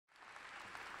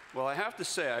Well, I have to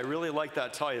say, I really like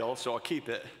that title, so I'll keep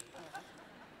it.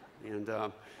 And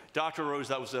Dr. Rose,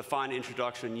 that was a fine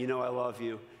introduction. You know I love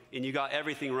you, and you got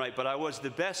everything right, but I was the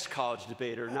best college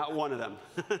debater, not one of them.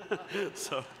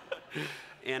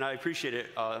 And I appreciate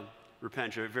it,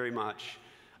 Rupendra, very much.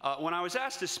 When I was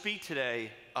asked to speak today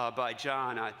by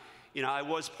John, I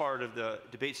was part of the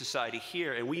debate society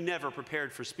here, and we never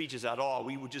prepared for speeches at all.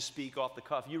 We would just speak off the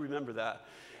cuff. You remember that.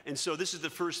 And so this is the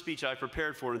first speech I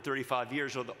prepared for in 35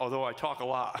 years, although I talk a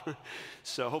lot.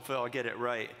 So hopefully I'll get it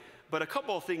right. But a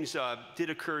couple of things did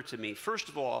occur to me. First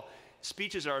of all,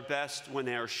 speeches are best when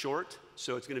they are short,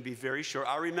 so it's going to be very short.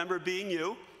 I remember being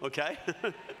you, okay?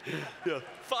 Yeah,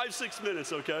 5-6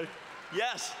 minutes, okay?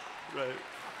 Yes, right.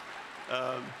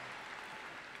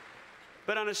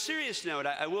 But on a serious note,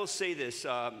 I will say this,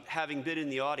 having been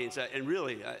in the audience, and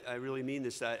really, I really mean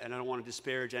this, and I don't want to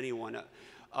disparage anyone.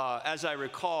 As I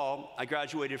recall, I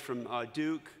graduated from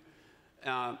Duke.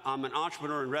 I'm an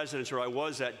entrepreneur in residence, or I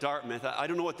was at Dartmouth. I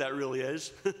don't know what that really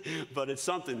is, but it's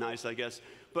something nice, I guess.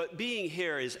 But being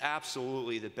here is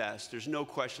absolutely the best. There's no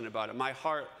question about it. My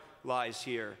heart lies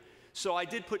here. So I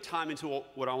did put time into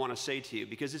what I want to say to you,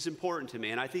 because it's important to me,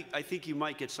 and I think you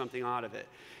might get something out of it.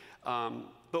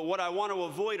 But what I want to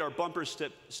avoid are bumper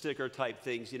sticker type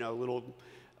things, little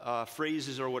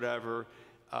phrases or whatever.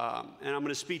 And I'm going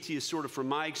to speak to you sort of from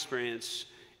my experience.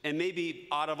 And maybe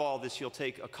out of all this, you'll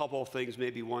take a couple of things,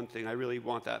 maybe one thing. I really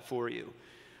want that for you.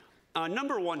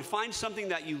 Number one, find something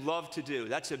that you love to do.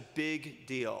 That's a big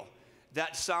deal.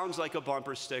 That sounds like a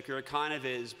bumper sticker. It kind of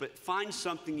is. But find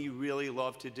something you really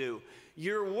love to do.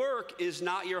 Your work is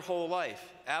not your whole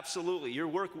life. Absolutely. Your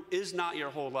work is not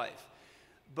your whole life.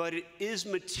 But it is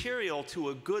material to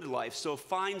a good life. So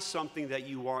find something that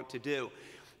you want to do.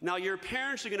 Now, your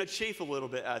parents are going to chafe a little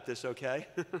bit at this, okay?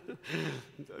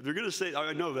 They're going to say,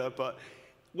 I know that, but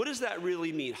what does that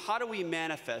really mean? How do we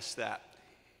manifest that?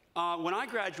 When I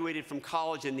graduated from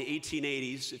college in the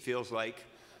 1880s, it feels like,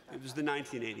 it was the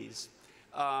 1980s,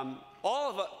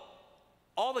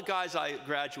 all the guys I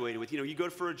graduated with, you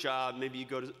go for a job, maybe you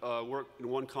go to work in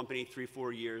one company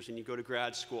 3-4 years, and you go to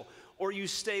grad school, or you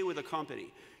stay with a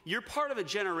company. You're part of a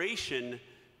generation.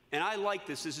 And I like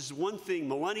this. This is one thing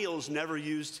millennials never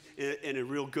used in a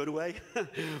real good way.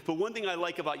 But one thing I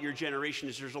like about your generation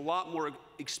is there's a lot more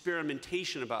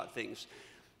experimentation about things.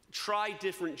 Try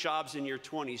different jobs in your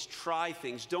 20s. Try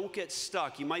things. Don't get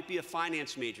stuck. You might be a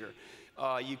finance major.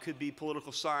 You could be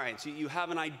political science. You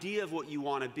have an idea of what you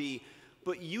want to be.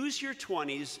 But use your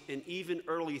 20s and even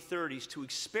early 30s to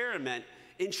experiment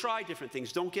and try different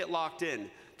things. Don't get locked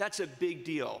in. That's a big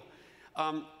deal.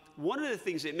 One of the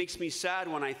things that makes me sad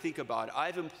when I think about it,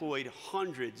 I've employed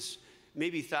hundreds,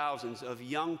 maybe thousands of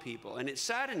young people, and it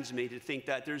saddens me to think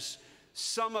that there's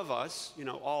some of us,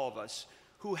 all of us,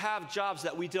 who have jobs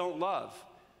that we don't love.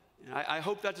 And I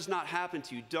hope that does not happen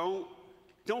to you.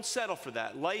 Don't settle for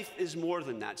that. Life is more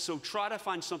than that. So try to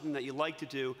find something that you like to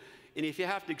do, and if you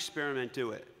have to experiment,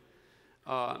 do it.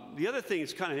 The other thing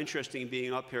that's kind of interesting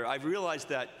being up here, I've realized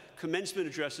that commencement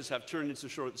addresses have turned into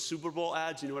short Super Bowl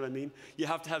ads, you know what I mean? You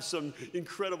have to have some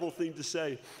incredible thing to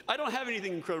say. I don't have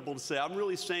anything incredible to say. I'm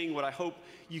really saying what I hope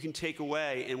you can take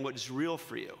away and what is real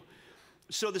for you.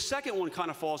 So the second one kind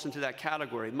of falls into that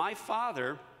category. My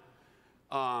father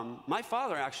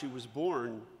actually was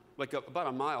born about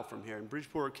a mile from here in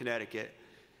Bridgeport, Connecticut.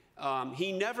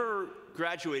 He never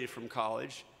graduated from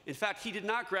college. In fact, he did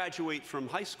not graduate from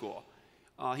high school.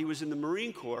 He was in the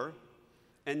Marine Corps,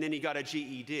 and then he got a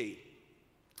GED.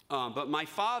 But my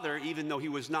father, even though he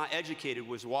was not educated,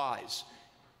 was wise.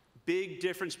 Big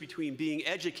difference between being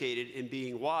educated and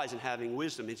being wise and having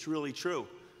wisdom. It's really true.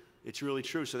 It's really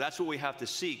true. So that's what we have to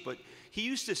seek. But he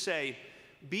used to say,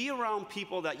 be around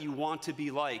people that you want to be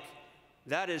like.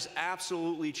 That is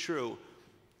absolutely true.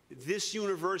 This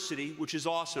university, which is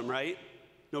awesome, right?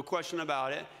 No question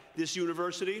about it. This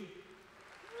university,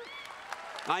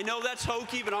 I know that's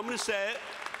hokey, but I'm going to say it.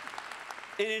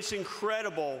 And it's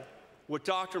incredible what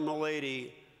Dr.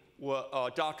 Milady,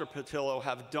 what Dr. Patillo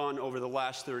have done over the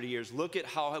last 30 years. Look at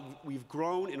how we've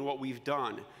grown and what we've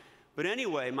done. But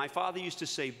anyway, my father used to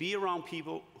say, be around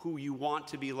people who you want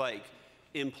to be like,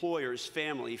 employers,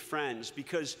 family, friends,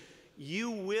 because you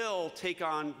will take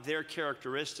on their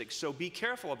characteristics. So be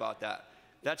careful about that.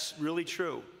 That's really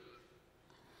true.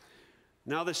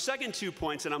 Now, the second 2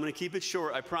 points, and I'm going to keep it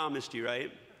short, I promised you,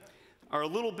 right, are a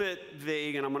little bit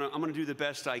vague, and I'm going to do the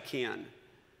best I can.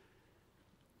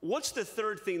 What's the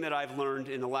third thing that I've learned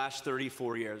in the last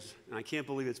 34 years? And I can't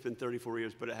believe it's been 34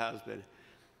 years, but it has been.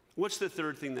 What's the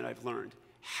third thing that I've learned?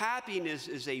 Happiness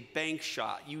is a bank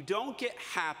shot. You don't get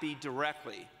happy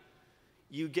directly.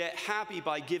 You get happy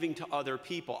by giving to other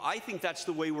people. I think that's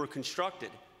the way we're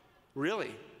constructed.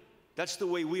 Really. That's the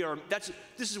way we are.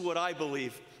 This is what I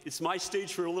believe. It's my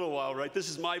stage for a little while, right? This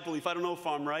is my belief. I don't know if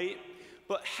I'm right.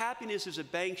 But happiness is a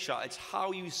bank shot. It's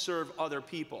how you serve other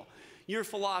people. Your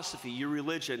philosophy, your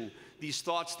religion, these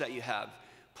thoughts that you have,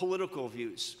 political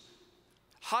views.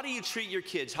 How do you treat your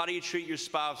kids? How do you treat your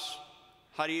spouse?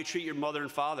 How do you treat your mother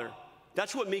and father?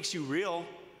 That's what makes you real.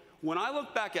 When I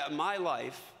look back at my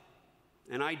life,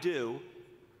 and I do,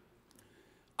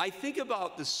 I think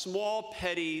about the small,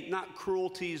 petty, not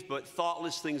cruelties, but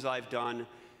thoughtless things I've done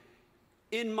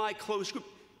in my close group.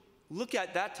 Look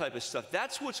at that type of stuff.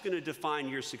 That's what's going to define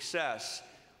your success.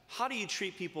 How do you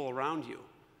treat people around you?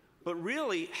 But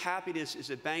really, happiness is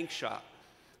a bank shot.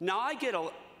 Now, I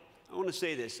want to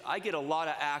say this. I get a lot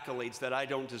of accolades that I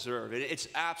don't deserve. And it's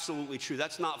absolutely true.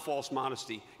 That's not false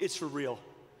modesty. It's for real.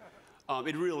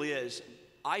 It really is.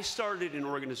 I started an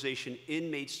organization,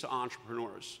 Inmates to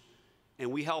Entrepreneurs,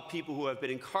 and we help people who have been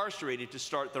incarcerated to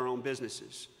start their own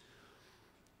businesses.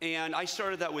 And I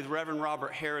started that with Reverend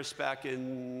Robert Harris back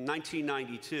in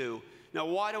 1992. Now,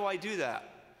 why do I do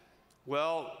that?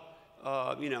 Well,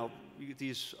 you get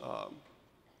these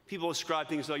people ascribe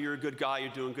things like, you're a good guy, you're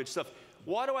doing good stuff.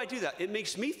 Why do I do that? It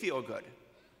makes me feel good.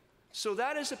 So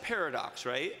that is a paradox,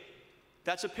 right?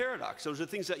 That's a paradox. Those are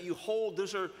things that you hold,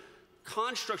 those are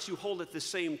constructs you hold at the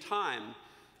same time.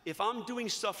 If I'm doing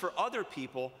stuff for other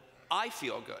people, I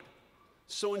feel good.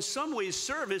 So in some ways,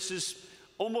 service is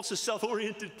almost a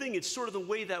self-oriented thing. It's sort of the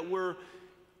way that we're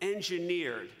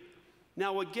engineered.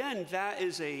 Now again, that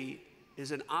is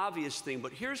an obvious thing,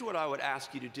 but here's what I would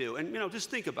ask you to do. And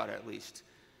just think about it at least.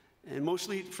 And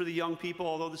mostly for the young people,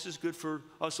 although this is good for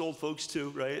us old folks too,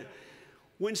 right?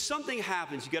 When something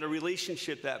happens, you got a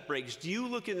relationship that breaks, do you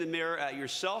look in the mirror at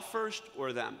yourself first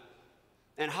or them?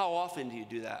 And how often do you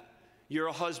do that? You're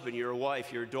a husband, you're a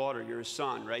wife, you're a daughter, you're a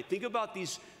son, right? Think about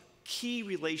these key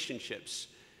relationships.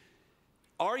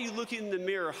 Are you looking in the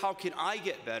mirror, how can I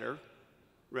get better,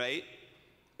 right?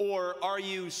 Or are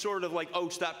you sort of like, oh,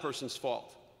 it's that person's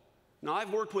fault? Now,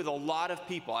 I've worked with a lot of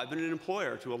people. I've been an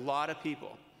employer to a lot of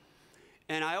people.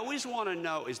 And I always want to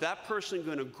know, is that person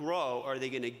going to grow? Are they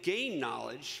going to gain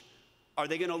knowledge? Are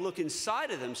they going to look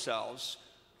inside of themselves?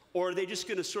 Or are they just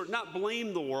going to sort of not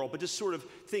blame the world, but just sort of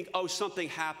think, oh, something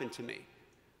happened to me?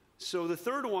 So the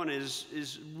third one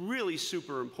is really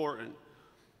super important.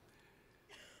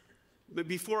 But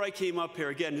before I came up here,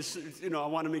 again, I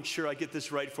want to make sure I get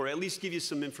this right for you, at least give you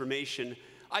some information.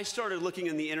 I started looking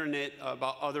on the internet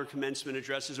about other commencement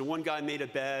addresses, and one guy made a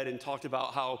bed and talked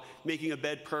about how making a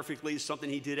bed perfectly is something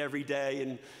he did every day,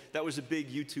 and that was a big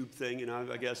YouTube thing,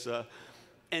 I guess.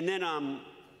 And then,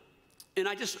 and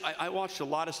I watched a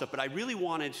lot of stuff, but I really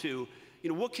wanted to,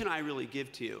 what can I really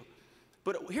give to you?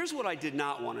 But here's what I did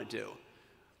not want to do.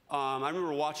 I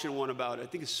remember watching one about, I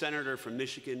think a senator from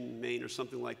Michigan, Maine, or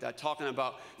something like that, talking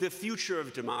about the future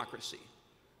of democracy.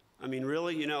 I mean,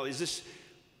 really, this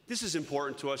is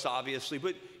important to us, obviously,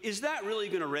 but is that really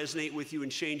going to resonate with you and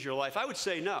change your life? I would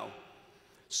say no.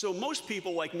 So most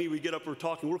people like me, we get up, we're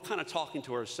kind of talking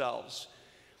to ourselves.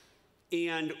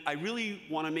 And I really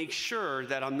want to make sure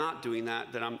that I'm not doing that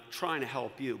I'm trying to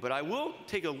help you. But I will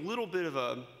take a little bit of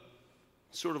a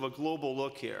sort of a global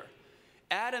look here.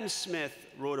 Adam Smith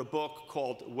wrote a book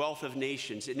called Wealth of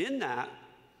Nations, and in that,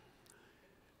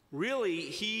 really,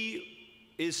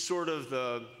 he is sort of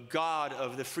the god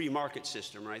of the free market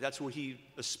system, right? That's what he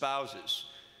espouses.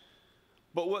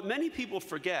 But what many people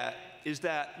forget is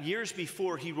that years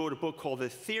before, he wrote a book called The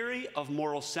Theory of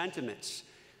Moral Sentiments.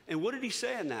 And what did he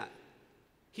say in that?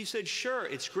 He said, sure,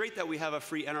 it's great that we have a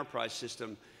free enterprise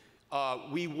system.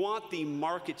 We want the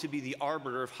market to be the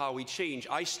arbiter of how we change.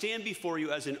 I stand before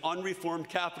you as an unreformed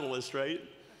capitalist, right?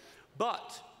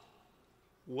 But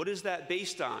what is that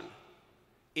based on?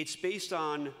 It's based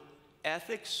on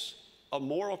ethics, a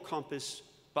moral compass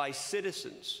by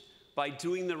citizens, by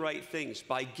doing the right things,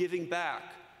 by giving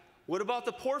back. What about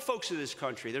the poor folks of this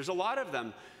country? There's a lot of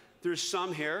them. There's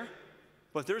some here,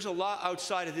 but there's a lot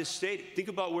outside of this state. Think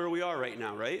about where we are right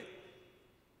now, right?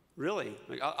 Really,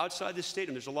 like outside this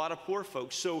stadium, there's a lot of poor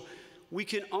folks. So we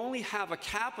can only have a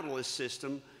capitalist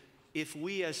system if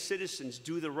we as citizens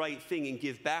do the right thing and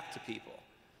give back to people.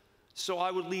 So I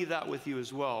would leave that with you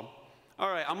as well. All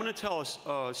right, I'm going to tell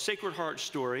a Sacred Heart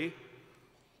story,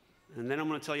 and then I'm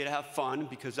going to tell you to have fun,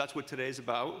 because that's what today's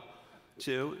about,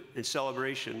 too, and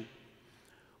celebration.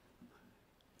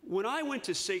 When I went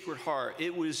to Sacred Heart,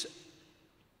 it was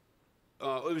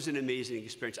an amazing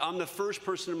experience. I'm the first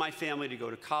person in my family to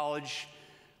go to college.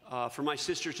 For my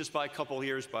sisters, just by a couple of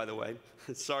years, by the way.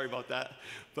 Sorry about that.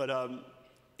 But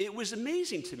it was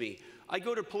amazing to me. I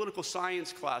go to political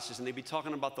science classes, and they'd be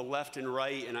talking about the left and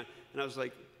right, and I was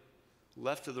like,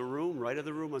 left of the room, right of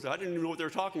the room? I didn't even know what they were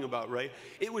talking about, right?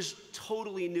 It was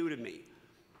totally new to me.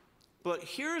 But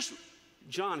here's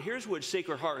what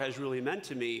Sacred Heart has really meant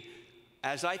to me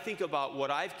as I think about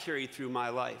what I've carried through my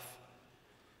life.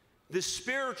 The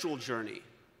spiritual journey.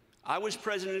 I was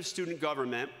president of student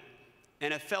government,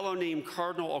 and a fellow named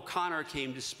Cardinal O'Connor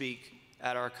came to speak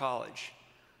at our college.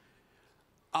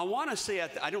 I want to say,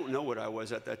 I don't know what I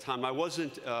was at that time. I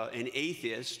wasn't an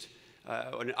atheist.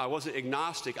 I wasn't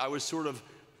agnostic. I was sort of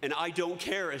an I don't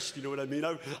careist, you know what I mean?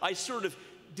 I sort of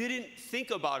didn't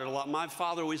think about it a lot. My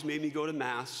father always made me go to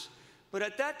Mass. But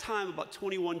at that time, about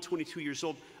 21, 22 years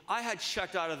old, I had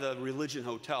checked out of the religion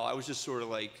hotel. I was just sort of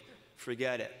like,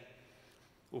 forget it.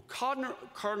 Well,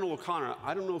 Cardinal O'Connor,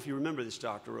 I don't know if you remember this,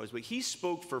 Dr. Rose, but he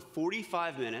spoke for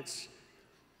 45 minutes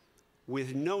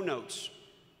with no notes.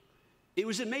 It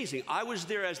was amazing. I was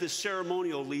there as the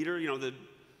ceremonial leader, you know,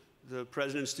 the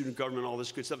president, student government, all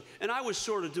this good stuff. And I was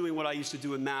sort of doing what I used to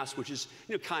do in Mass, which is,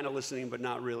 you know, kind of listening, but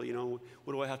not really. You know,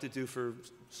 what do I have to do for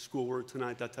schoolwork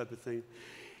tonight, that type of thing.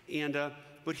 And,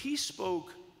 but he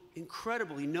spoke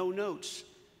incredibly, no notes.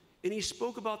 And he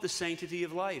spoke about the sanctity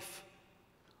of life.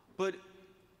 But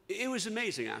it was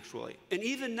amazing, actually. And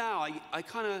even now,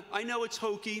 I know it's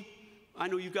hokey. I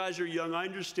know you guys are young. I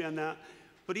understand that.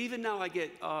 But even now, I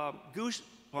get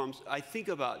goosebumps. I think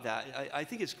about that. I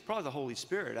think it's probably the Holy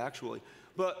Spirit, actually.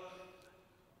 But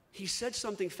he said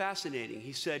something fascinating.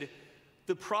 He said,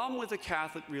 the problem with the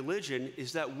Catholic religion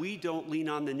is that we don't lean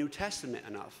on the New Testament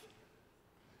enough.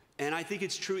 And I think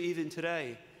it's true even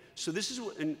today. So this is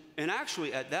what, and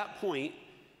actually at that point,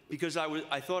 because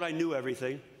I thought I knew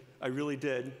everything, I really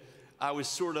did. I was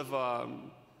sort of,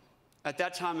 at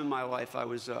that time in my life, I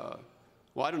was,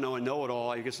 well, I don't know, a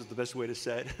know-it-all, I guess is the best way to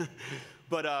say it.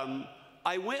 But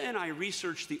I went and I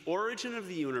researched the origin of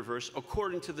the universe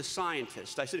according to the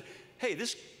scientists. I said, hey,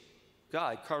 this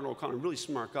guy, Cardinal O'Connor, really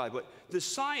smart guy, but the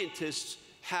scientists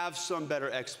have some better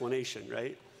explanation,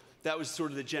 right? That was sort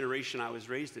of the generation I was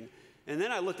raised in. And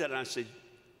then I looked at it and I said,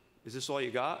 is this all you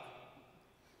got?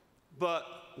 But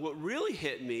what really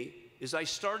hit me is I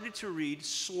started to read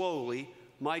slowly.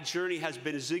 My journey has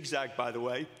been a zigzag, by the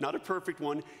way, not a perfect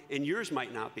one, and yours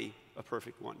might not be a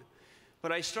perfect one.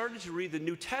 But I started to read the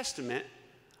New Testament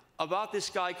about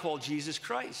this guy called Jesus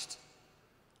Christ.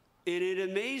 And it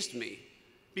amazed me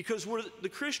because we're the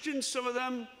Christians, some of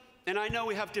them, and I know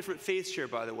we have different faiths here,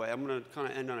 by the way. I'm going to kind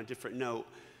of end on a different note.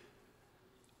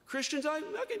 Christians, I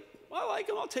like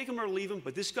him. I'll take him or leave him.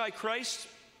 But this guy, Christ,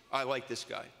 I like this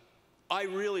guy. I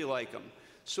really like him.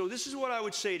 So this is what I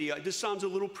would say to you. This sounds a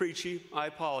little preachy. I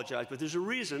apologize. But there's a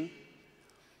reason.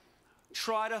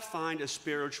 Try to find a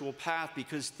spiritual path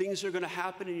because things are going to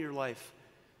happen in your life.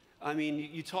 I mean,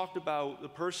 you talked about the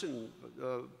person,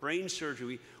 brain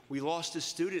surgery. We lost a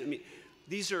student. I mean,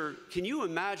 these are, can you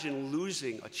imagine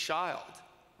losing a child?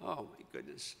 Oh, my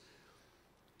goodness.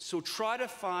 So try to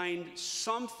find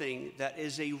something that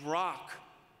is a rock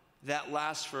that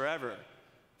lasts forever.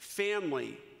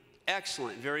 Family,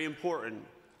 excellent, very important.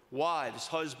 Wives,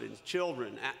 husbands,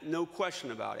 children, no question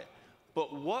about it.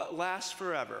 But what lasts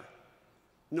forever?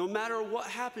 No matter what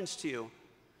happens to you.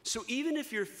 So even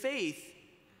if your faith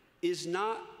is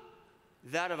not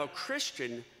that of a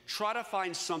Christian, try to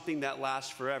find something that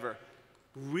lasts forever.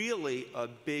 Really a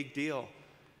big deal.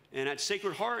 And at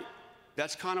Sacred Heart,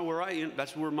 that's kind of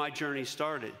that's where my journey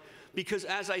started. Because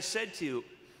as I said to you,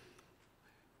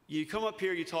 you come up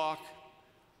here, you talk,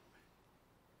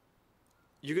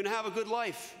 you're going to have a good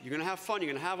life, you're going to have fun,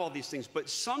 you're going to have all these things, but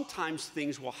sometimes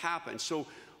things will happen. So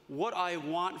what I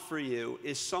want for you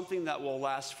is something that will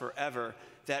last forever,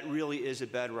 that really is a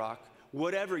bedrock,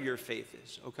 whatever your faith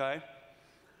is, okay?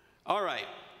 All right,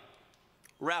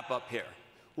 wrap up here.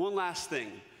 One last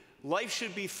thing. Life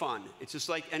should be fun. It's just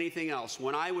like anything else.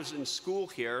 When I was in school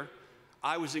here,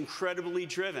 I was incredibly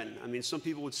driven. I mean, some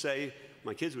people would say,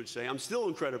 my kids would say, I'm still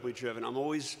incredibly driven. I'm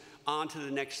always on to the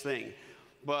next thing.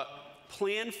 But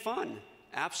plan fun.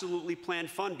 Absolutely plan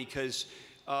fun because,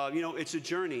 you know, it's a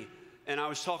journey. And I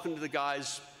was talking to the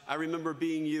guys. I remember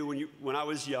being when I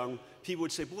was young, people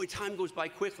would say, boy, time goes by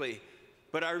quickly.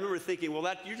 But I remember thinking, well,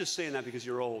 you're just saying that because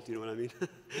you're old, you know what I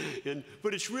mean?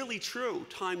 But it's really true.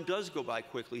 Time does go by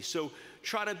quickly. So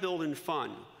try to build in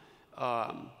fun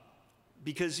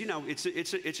because, you know, it's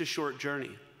a short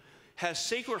journey. Has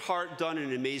Sacred Heart done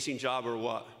an amazing job or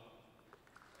what?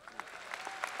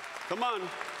 Come on.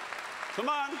 Come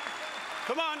on.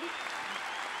 Come on.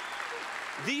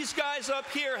 These guys up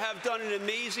here have done an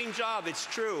amazing job. It's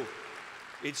true.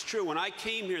 It's true. When I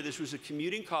came here, this was a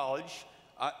commuting college.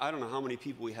 I don't know how many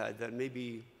people we had then,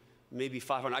 maybe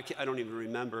 500. I don't even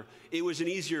remember. It was an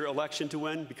easier election to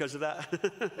win because of that.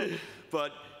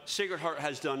 But Sacred Heart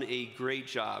has done a great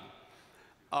job.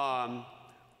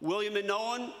 William and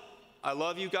Nolan, I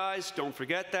love you guys. Don't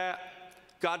forget that.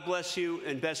 God bless you,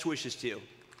 and best wishes to you.